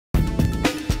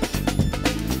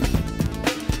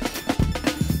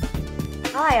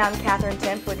Hi, I'm Katherine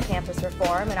Timpf with Campus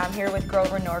Reform, and I'm here with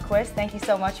Grover Norquist. Thank you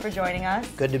so much for joining us.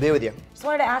 Good to be with you. Just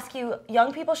wanted to ask you,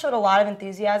 young people showed a lot of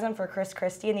enthusiasm for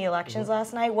Christie in the elections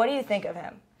last night. What do you think of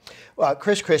him? Well,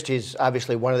 Christie is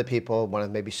obviously one of the people, one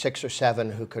of maybe 6 or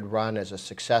 7 who could run as a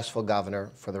successful governor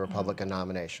for the Republican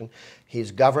nomination.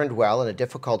 He's governed well in a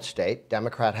difficult state,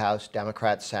 Democrat House,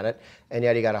 Democrat Senate, and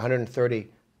yet he got $130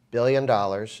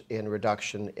 billion in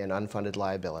reduction in unfunded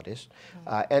liabilities.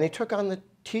 And he took on the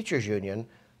teachers union.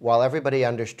 While everybody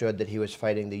understood that he was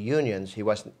fighting the unions, he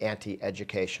wasn't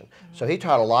anti-education. So he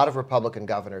taught a lot of Republican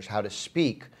governors how to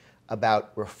speak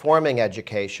about reforming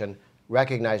education,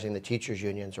 recognizing the teachers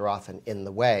unions are often in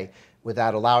the way,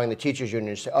 without allowing the teachers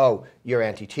unions to say, oh, you're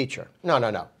anti-teacher. No, no,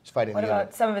 no. He's fighting the union. What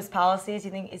about some of his policies? You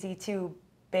think, is he too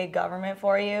big government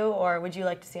for you, or would you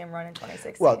like to see him run in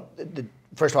 2016? Well,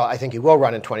 first of all, I think he will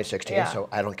run in 2016, so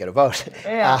I don't get a vote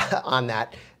on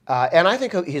that. And I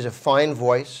think he's a fine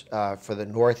voice for the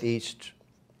Northeast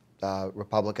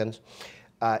Republicans.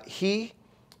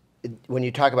 When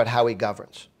you talk about how he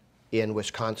governs, in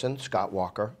Wisconsin, Scott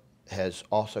Walker has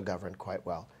also governed quite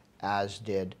well, as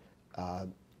did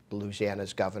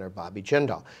Louisiana's Governor Bobby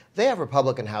Jindal. They have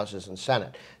Republican houses and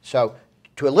Senate. So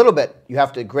to a little bit, you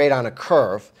have to grade on a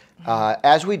curve,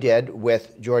 as we did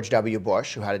with George W.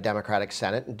 Bush, who had a Democratic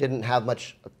Senate and didn't have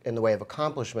much in the way of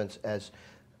accomplishments as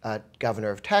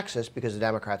governor of Texas, because the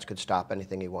Democrats could stop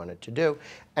anything he wanted to do.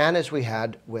 And as we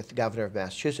had with the governor of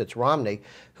Massachusetts, Romney,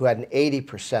 who had an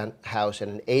 80% House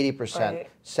and an 80%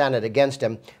 Senate against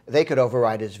him, they could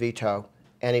override his veto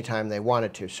anytime they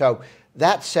wanted to. So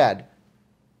that said,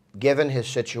 given his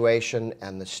situation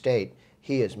and the state,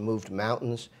 he has moved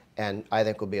mountains, and I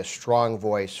think will be a strong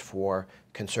voice for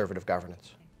conservative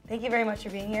governance. Thank you very much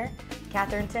for being here.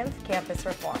 Katherine Timpf, Campus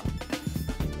Reform.